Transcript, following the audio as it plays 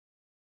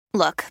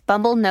Look,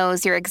 Bumble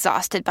knows you're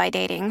exhausted by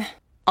dating.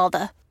 All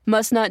the,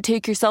 must not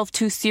take yourself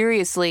too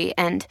seriously,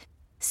 and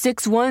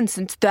 6'1"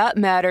 since that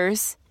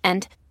matters.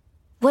 And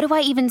what do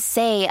I even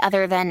say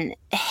other than,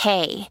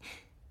 hey?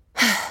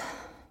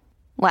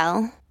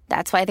 Well,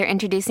 that's why they're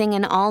introducing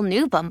an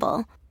all-new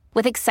Bumble,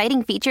 with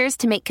exciting features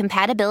to make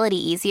compatibility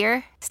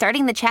easier,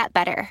 starting the chat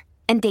better,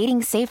 and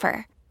dating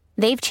safer.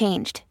 They've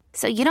changed,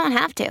 so you don't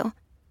have to.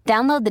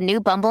 Download the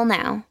new Bumble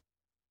now.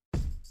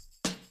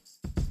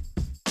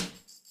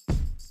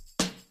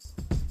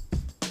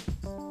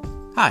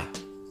 Hi,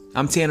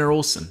 I'm Tanner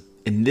Olson,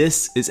 and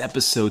this is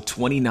episode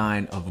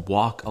 29 of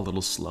Walk a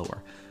Little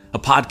Slower, a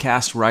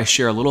podcast where I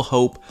share a little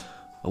hope,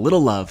 a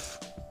little love,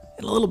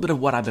 and a little bit of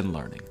what I've been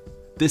learning.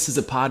 This is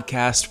a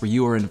podcast where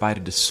you are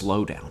invited to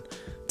slow down,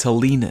 to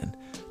lean in,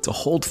 to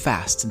hold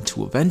fast, and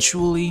to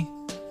eventually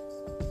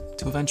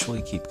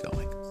keep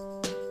going.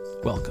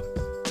 Welcome.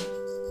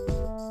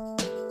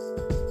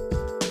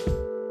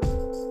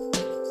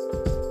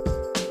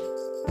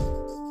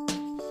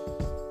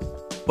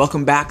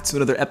 Welcome back to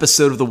another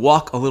episode of the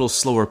Walk a Little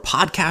Slower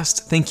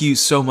podcast. Thank you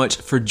so much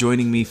for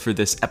joining me for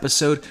this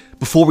episode.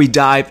 Before we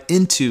dive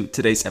into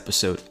today's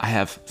episode, I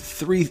have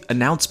 3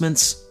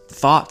 announcements,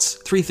 thoughts,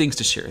 3 things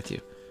to share with you.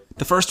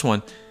 The first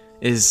one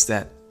is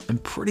that I'm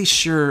pretty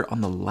sure on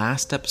the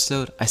last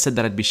episode, I said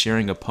that I'd be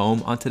sharing a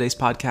poem on today's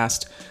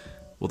podcast.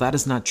 Well, that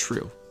is not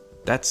true.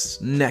 That's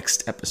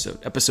next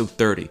episode, episode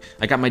 30.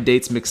 I got my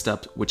dates mixed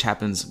up, which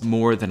happens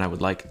more than I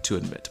would like to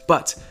admit.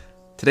 But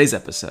today's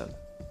episode,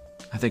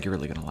 I think you're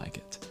really going to like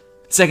it.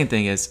 The second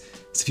thing is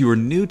if you are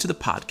new to the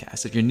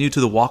podcast, if you're new to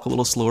the Walk a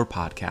Little Slower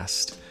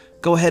podcast,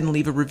 go ahead and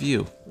leave a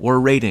review or a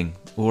rating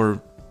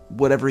or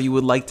whatever you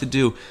would like to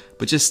do.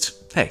 But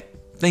just, hey,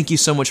 thank you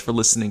so much for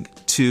listening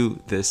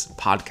to this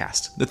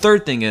podcast. The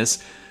third thing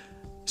is,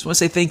 I just want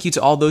to say thank you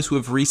to all those who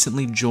have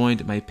recently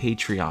joined my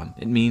Patreon.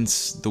 It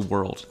means the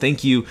world.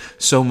 Thank you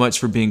so much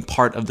for being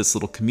part of this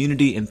little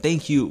community, and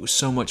thank you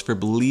so much for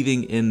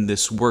believing in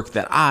this work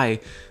that I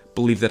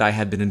believe that I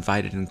have been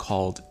invited and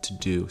called to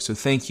do. So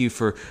thank you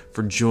for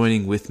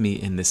joining with me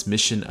in this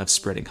mission of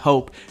spreading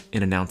hope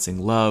and announcing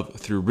love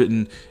through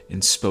written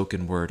and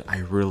spoken word. I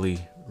really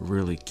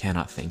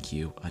cannot thank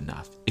you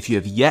enough. If you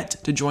have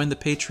yet to join the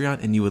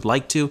Patreon and you would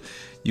like to,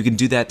 you can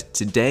do that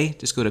today.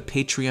 Just go to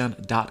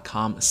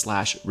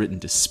patreon.com/written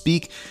to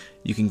speak.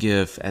 You can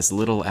give as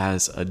little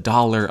as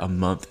 $1 a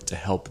month to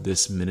help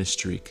this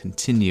ministry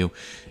continue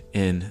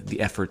in the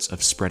efforts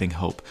of spreading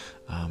hope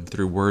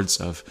through words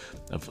of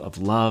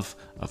love,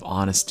 of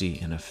honesty,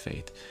 and of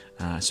faith.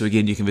 So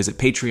again, you can visit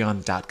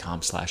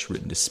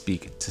patreon.com/written to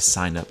speak to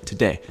sign up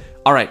today.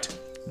 All right,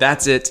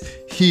 that's it.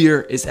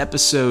 Here is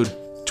episode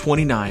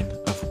 29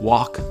 of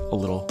Walk a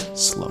Little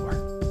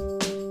Slower.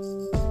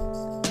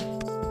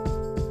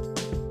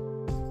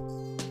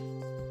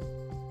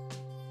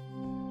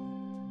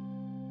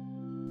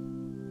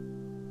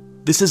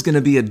 This is going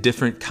to be a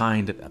different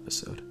kind of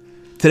episode.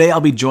 Today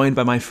I'll be joined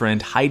by my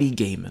friend Heidi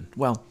Goehmann.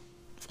 Well,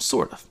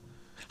 sort of.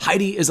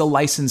 Heidi is a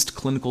licensed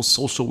clinical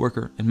social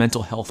worker and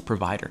mental health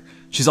provider.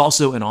 She's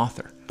also an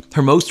author.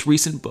 Her most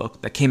recent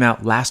book that came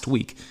out last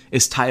week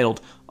is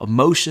titled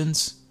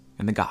Emotions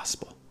and the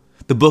Gospel.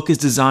 The book is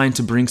designed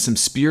to bring some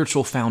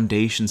spiritual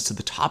foundations to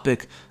the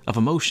topic of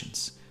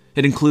emotions.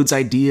 It includes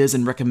ideas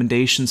and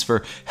recommendations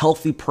for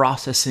healthy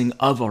processing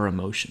of our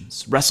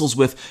emotions, wrestles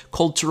with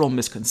cultural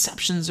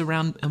misconceptions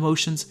around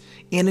emotions,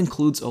 and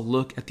includes a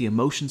look at the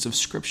emotions of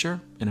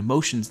Scripture and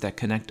emotions that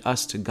connect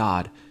us to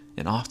God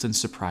in often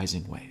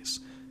surprising ways.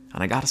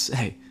 And I gotta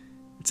say,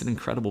 it's an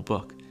incredible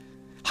book.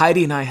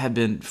 Heidi and I have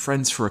been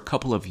friends for a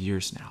couple of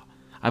years now.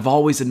 I've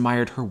always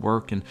admired her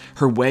work and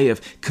her way of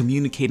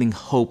communicating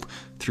hope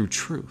through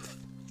truth.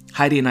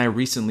 Heidi and I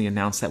recently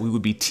announced that we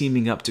would be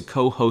teaming up to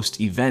co-host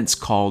events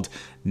called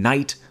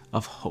Night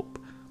of Hope,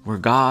 where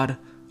God,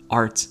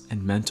 art,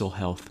 and mental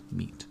health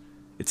meet.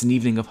 It's an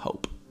evening of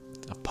hope,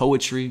 of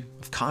poetry,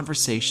 of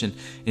conversation,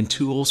 and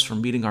tools for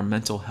meeting our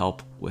mental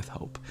health with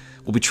hope.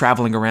 We'll be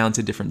traveling around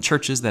to different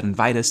churches that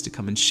invite us to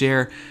come and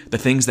share the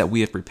things that we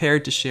have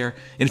prepared to share.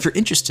 And if you're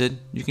interested,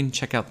 you can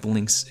check out the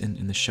links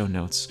in the show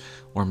notes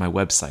or my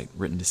website,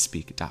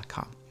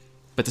 writtentospeak.com.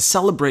 But to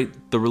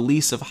celebrate the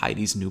release of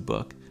Heidi's new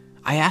book,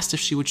 I asked if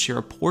she would share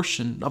a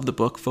portion of the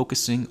book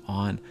focusing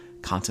on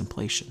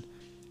contemplation.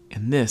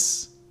 And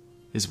this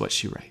is what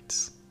she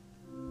writes.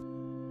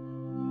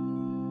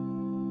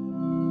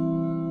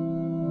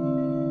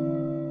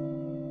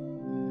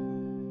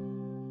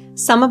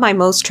 Some of my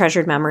most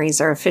treasured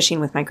memories are of fishing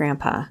with my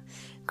grandpa.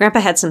 Grandpa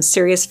had some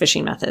serious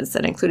fishing methods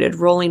that included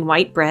rolling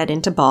white bread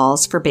into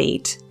balls for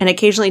bait and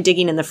occasionally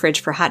digging in the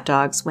fridge for hot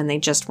dogs when they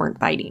just weren't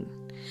biting.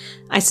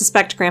 I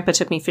suspect Grandpa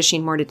took me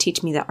fishing more to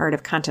teach me the art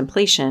of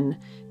contemplation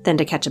than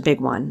to catch a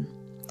big one.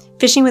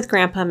 Fishing with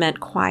Grandpa meant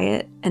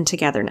quiet and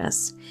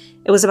togetherness.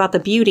 It was about the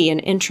beauty and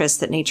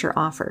interest that nature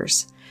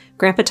offers.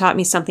 Grandpa taught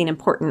me something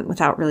important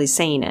without really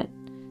saying it.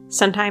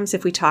 Sometimes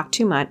if we talk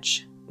too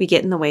much, we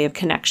get in the way of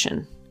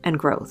connection and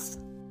growth.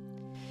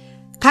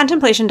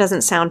 Contemplation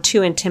doesn't sound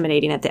too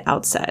intimidating at the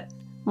outset,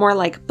 more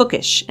like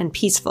bookish and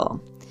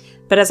peaceful.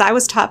 But as I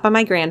was taught by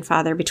my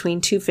grandfather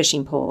between two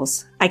fishing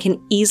poles, I can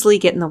easily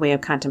get in the way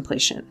of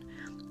contemplation.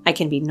 I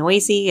can be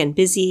noisy and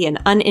busy and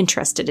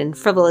uninterested in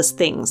frivolous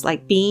things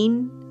like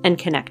being and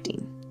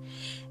connecting.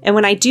 And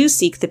when I do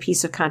seek the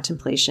peace of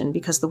contemplation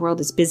because the world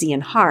is busy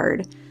and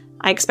hard,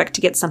 I expect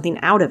to get something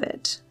out of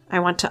it. I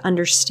want to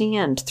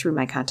understand through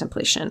my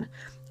contemplation.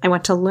 I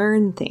want to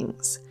learn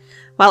things.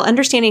 While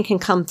understanding can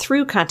come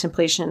through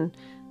contemplation,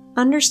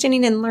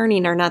 understanding and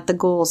learning are not the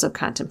goals of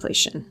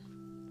contemplation.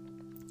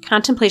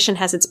 Contemplation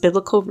has its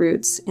biblical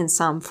roots in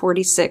Psalm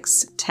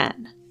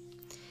 46:10.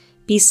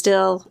 Be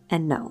still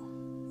and know.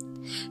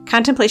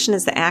 Contemplation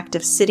is the act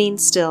of sitting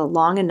still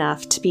long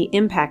enough to be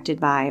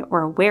impacted by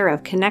or aware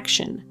of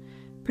connection,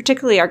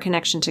 particularly our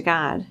connection to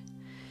God.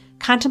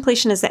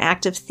 Contemplation is the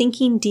act of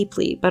thinking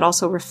deeply, but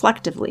also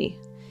reflectively.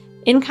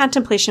 In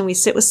contemplation, we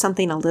sit with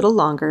something a little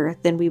longer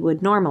than we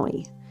would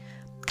normally.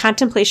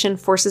 Contemplation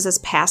forces us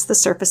past the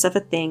surface of a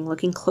thing,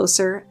 looking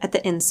closer at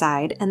the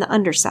inside and the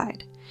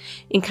underside.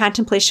 In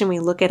contemplation, we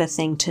look at a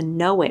thing to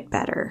know it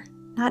better,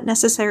 not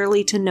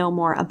necessarily to know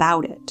more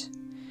about it.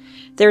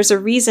 There's a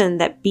reason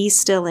that be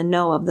still and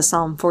know of the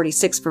Psalm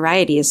 46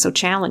 variety is so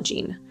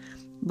challenging.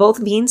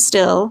 Both being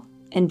still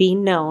and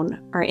being known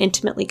are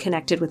intimately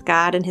connected with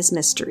God and His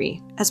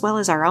mystery, as well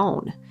as our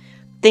own.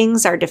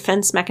 Things our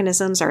defense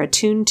mechanisms are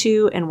attuned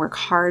to and work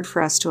hard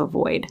for us to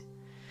avoid.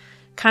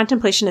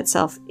 Contemplation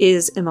itself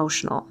is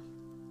emotional.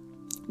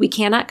 We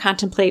cannot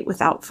contemplate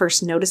without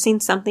first noticing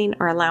something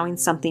or allowing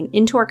something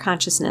into our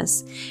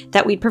consciousness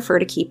that we'd prefer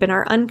to keep in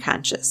our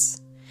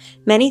unconscious.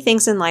 Many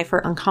things in life are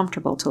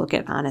uncomfortable to look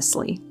at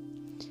honestly.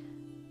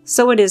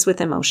 So it is with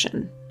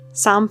emotion.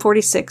 Psalm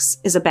 46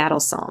 is a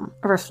battle psalm,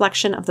 a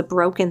reflection of the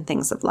broken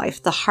things of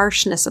life, the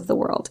harshness of the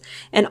world,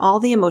 and all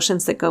the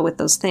emotions that go with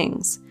those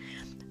things.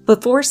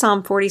 Before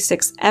Psalm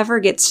 46 ever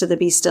gets to the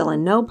be still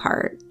and know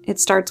part, it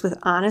starts with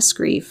honest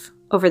grief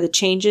over the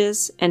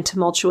changes and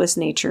tumultuous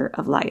nature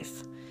of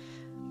life.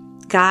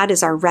 God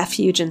is our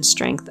refuge and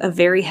strength, a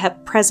very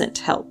present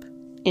help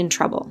in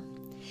trouble.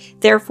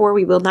 Therefore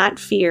we will not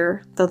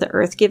fear, though the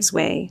earth gives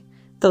way,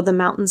 though the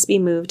mountains be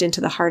moved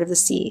into the heart of the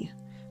sea,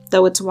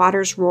 though its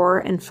waters roar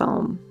and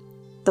foam,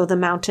 though the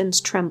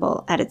mountains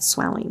tremble at its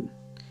swelling.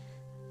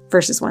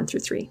 Verses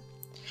 1-3.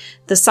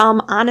 The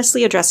psalm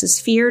honestly addresses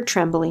fear,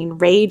 trembling,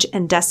 rage,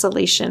 and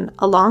desolation,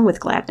 along with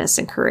gladness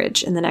and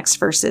courage in the next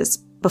verses,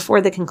 before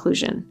the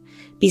conclusion.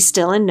 Be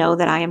still and know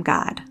that I am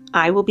God.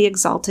 I will be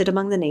exalted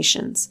among the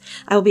nations.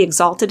 I will be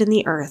exalted in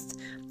the earth.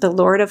 The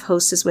Lord of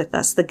hosts is with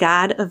us. The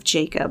God of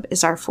Jacob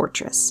is our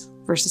fortress.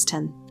 Verses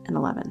 10 and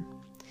 11.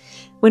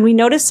 When we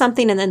notice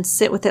something and then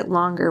sit with it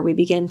longer, we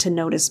begin to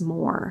notice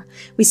more.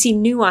 We see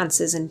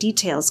nuances and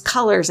details,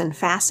 colors and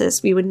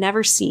facets we would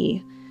never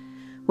see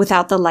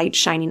without the light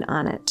shining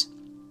on it.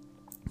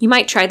 You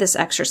might try this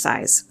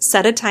exercise.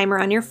 Set a timer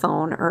on your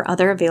phone or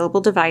other available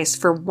device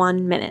for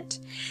 1 minute.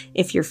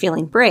 If you're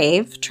feeling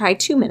brave, try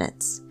 2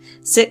 minutes.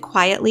 Sit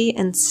quietly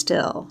and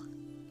still.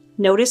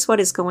 Notice what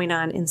is going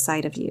on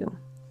inside of you.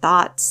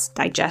 Thoughts,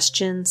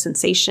 digestion,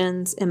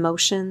 sensations,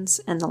 emotions,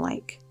 and the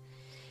like.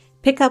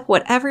 Pick up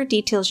whatever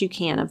details you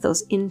can of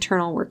those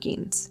internal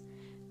workings.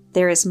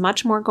 There is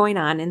much more going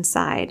on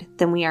inside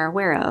than we are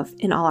aware of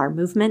in all our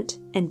movement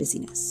and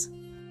busyness.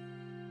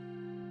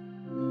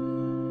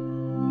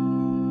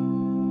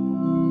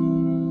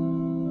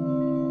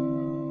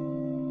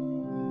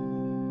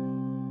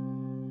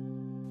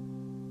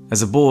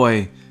 As a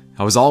boy,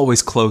 I was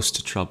always close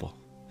to trouble.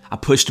 I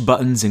pushed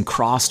buttons and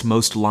crossed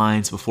most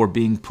lines before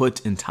being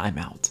put in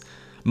timeout.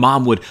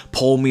 Mom would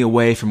pull me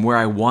away from where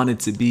I wanted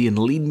to be and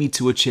lead me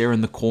to a chair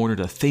in the corner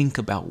to think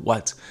about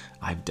what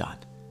I've done.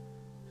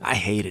 I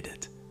hated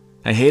it.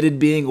 I hated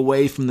being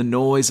away from the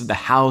noise of the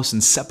house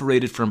and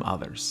separated from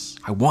others.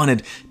 I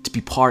wanted to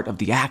be part of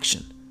the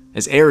action.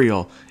 As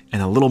Ariel in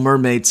The Little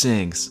Mermaid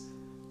sings,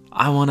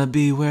 I want to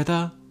be where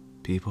the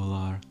people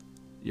are.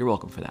 You're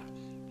welcome for that.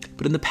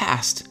 But in the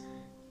past,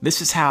 this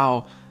is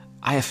how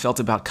I have felt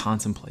about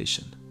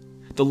contemplation.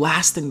 The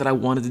last thing that I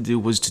wanted to do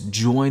was to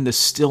join the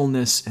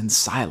stillness and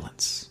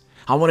silence.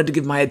 I wanted to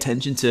give my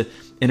attention to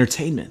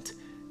entertainment,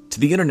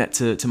 to the internet,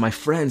 to my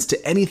friends,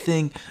 to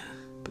anything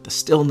but the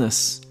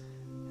stillness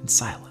and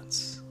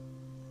silence.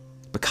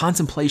 But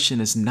contemplation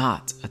is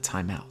not a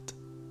timeout.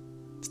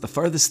 It's the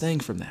furthest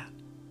thing from that.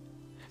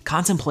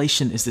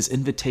 Contemplation is this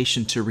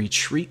invitation to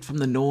retreat from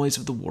the noise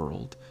of the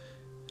world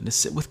and to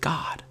sit with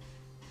God,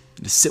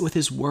 and to sit with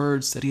His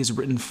words that He has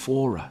written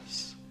for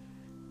us.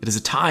 It is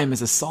a time, as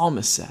the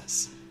psalmist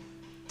says,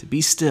 to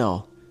be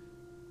still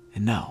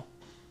and know.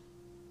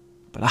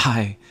 But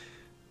I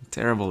am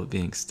terrible at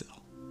being still.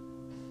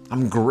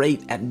 I'm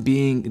great at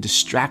being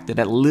distracted,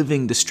 at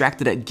living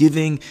distracted, at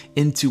giving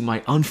into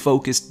my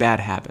unfocused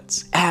bad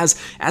habits. As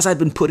I've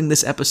been putting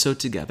this episode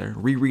together,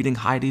 rereading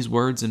Heidi's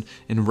words and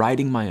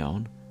writing my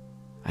own,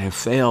 I have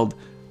failed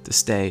to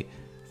stay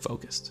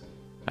focused.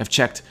 I've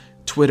checked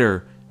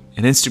Twitter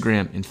and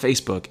Instagram and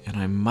Facebook, and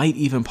I might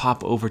even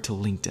pop over to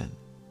LinkedIn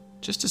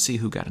just to see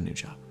who got a new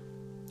job.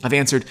 I've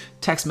answered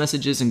text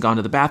messages and gone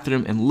to the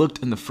bathroom and looked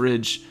in the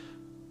fridge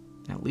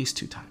at least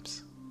 2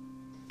 times.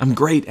 I'm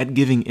great at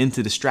giving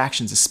into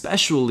distractions,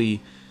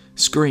 especially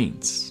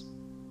screens.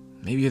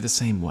 Maybe you're the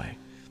same way.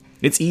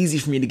 It's easy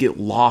for me to get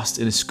lost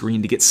in a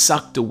screen, to get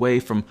sucked away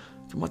from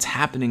what's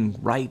happening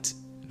right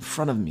in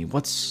front of me,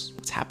 what's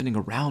happening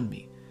around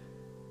me.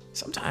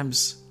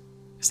 Sometimes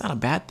it's not a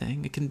bad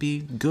thing. It can be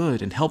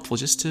good and helpful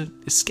just to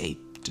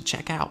escape, to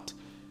check out.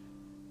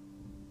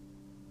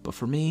 But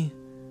for me,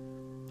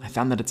 I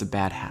found that it's a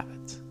bad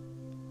habit,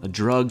 a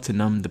drug to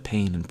numb the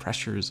pain and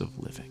pressures of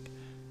living.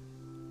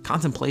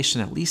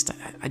 Contemplation, at least,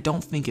 I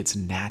don't think it's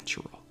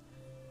natural.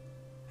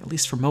 At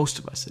least for most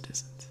of us, it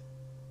isn't.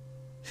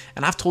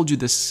 And I've told you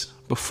this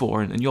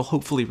before, and you'll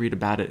hopefully read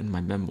about it in my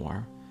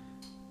memoir,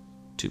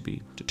 to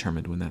be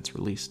determined when that's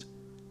released.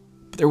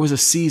 But there was a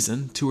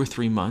season, 2 or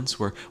 3 months,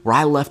 where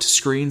I left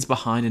screens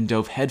behind and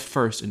dove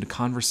headfirst into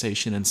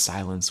conversation and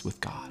silence with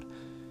God.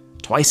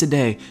 Twice a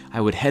day,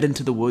 I would head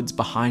into the woods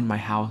behind my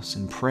house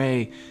and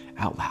pray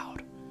out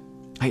loud.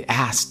 I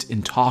asked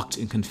and talked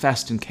and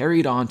confessed and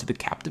carried on to the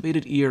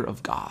captivated ear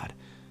of God.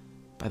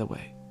 By the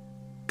way,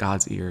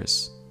 God's ear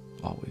is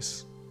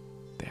always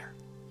there.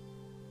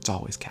 It's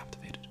always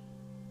captivated.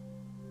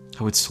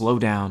 I would slow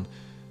down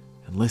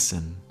and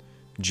listen,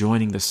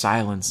 joining the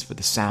silence for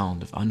the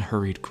sound of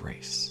unhurried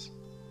grace.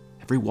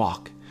 Every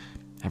walk,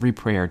 every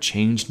prayer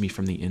changed me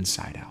from the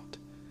inside out.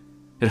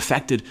 It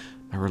affected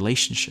my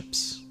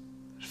relationships.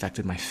 It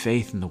affected my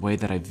faith in the way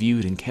that I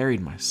viewed and carried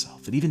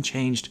myself. It even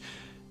changed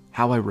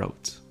how I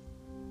wrote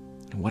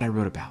and what I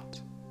wrote about.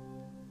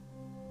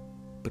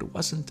 But it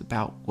wasn't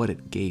about what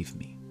it gave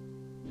me.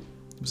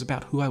 It was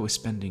about who I was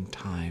spending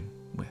time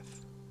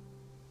with.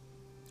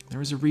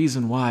 There is a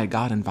reason why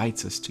God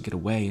invites us to get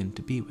away and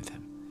to be with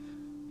Him.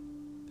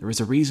 There is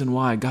a reason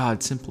why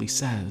God simply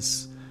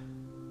says,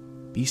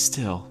 be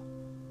still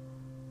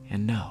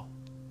and know.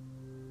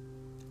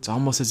 It's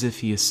almost as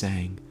if He is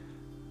saying,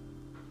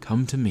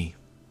 come to me,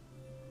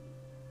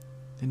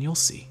 and you'll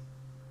see.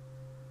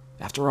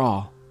 After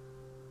all,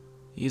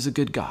 He is a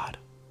good God,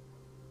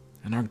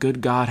 and our good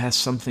God has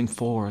something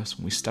for us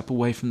when we step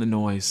away from the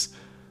noise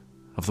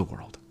of the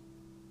world.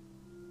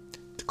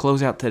 To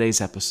close out today's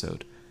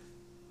episode,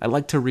 I'd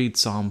like to read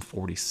Psalm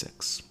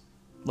 46.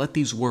 Let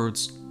these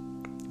words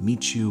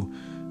meet you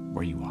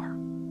where you are.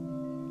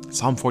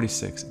 Psalm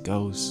 46, it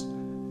goes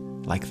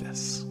like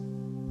this.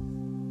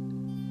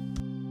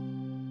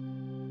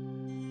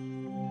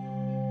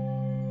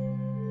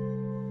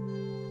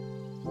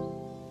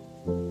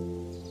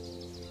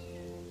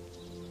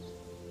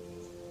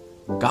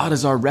 God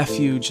is our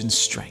refuge and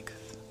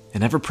strength,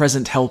 an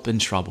ever-present help in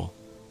trouble.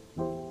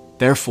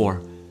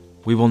 Therefore,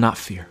 we will not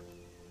fear.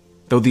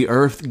 Though the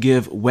earth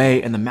give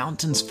way and the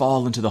mountains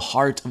fall into the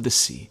heart of the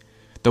sea,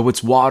 though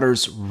its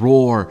waters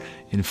roar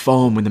and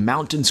foam and the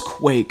mountains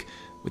quake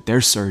with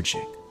their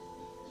surging.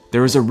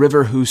 There is a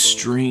river whose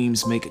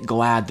streams make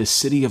glad the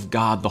city of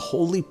God, the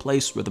holy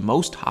place where the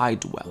Most High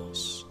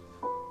dwells.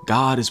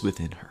 God is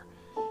within her.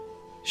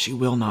 She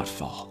will not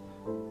fall.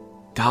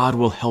 God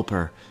will help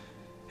her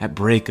at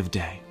break of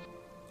day.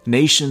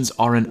 Nations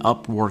are in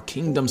uproar,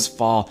 kingdoms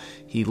fall.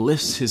 He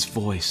lifts his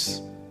voice.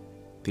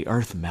 The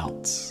earth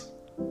melts.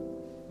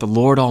 The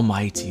Lord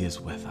Almighty is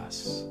with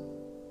us.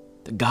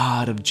 The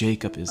God of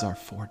Jacob is our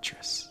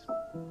fortress.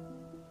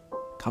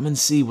 Come and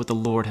see what the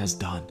Lord has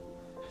done,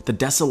 the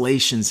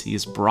desolations He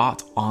has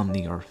brought on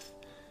the earth.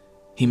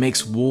 He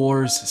makes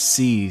wars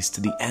cease to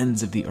the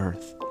ends of the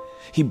earth.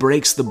 He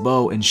breaks the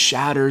bow and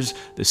shatters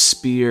the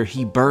spear.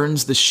 He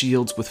burns the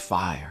shields with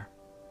fire.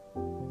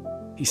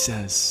 He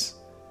says,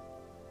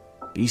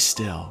 be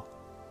still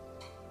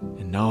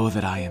and know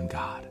that I am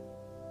God.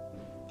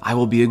 I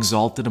will be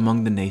exalted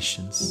among the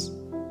nations.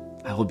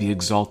 I will be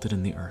exalted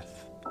in the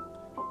earth.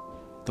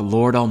 The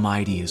Lord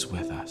Almighty is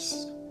with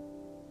us.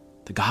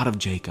 The God of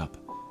Jacob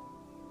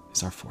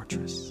is our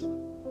fortress.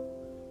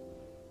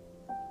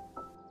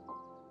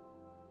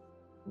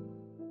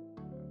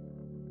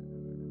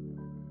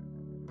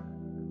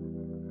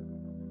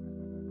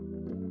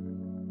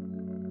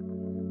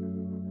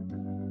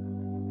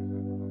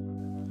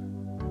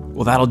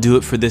 Well, that'll do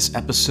it for this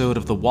episode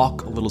of the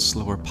Walk a Little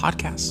Slower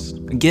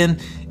podcast. Again,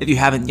 if you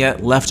haven't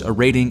yet left a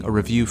rating or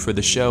review for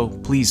the show,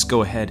 please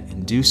go ahead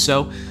and do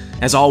so.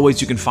 As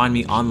always, you can find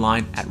me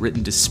online at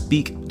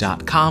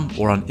writtentospeak.com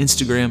or on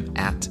Instagram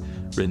at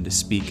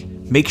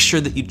writtentospeak. Make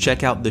sure that you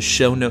check out the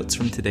show notes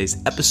from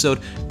today's episode.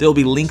 There'll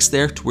be links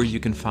there to where you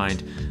can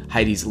find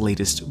Heidi's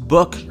latest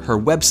book, her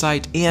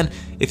website, and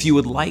if you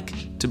would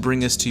like to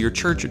bring us to your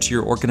church or to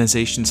your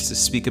organizations to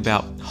speak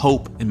about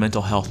hope and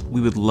mental health,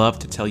 we would love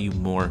to tell you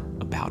more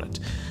about it.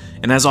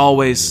 And as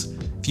always,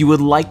 if you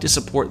would like to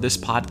support this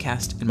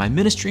podcast and my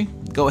ministry,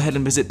 go ahead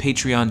and visit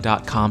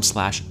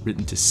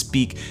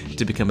patreon.com/writtentospeak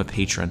to become a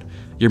patron.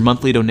 Your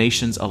monthly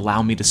donations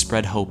allow me to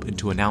spread hope and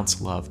to announce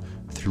love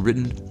through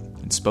written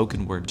and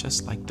spoken word,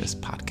 just like this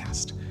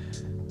podcast.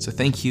 So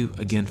thank you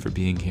again for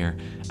being here.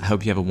 I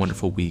hope you have a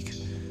wonderful week.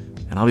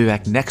 And I'll be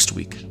back next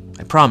week,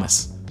 I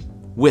promise,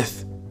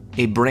 with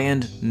a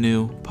brand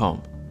new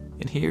poem.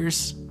 And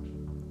here's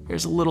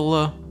a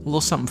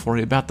little something for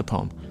you about the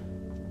poem.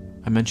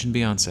 I mentioned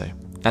Beyonce.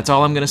 That's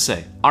all I'm going to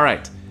say. All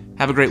right.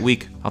 Have a great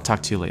week. I'll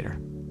talk to you later.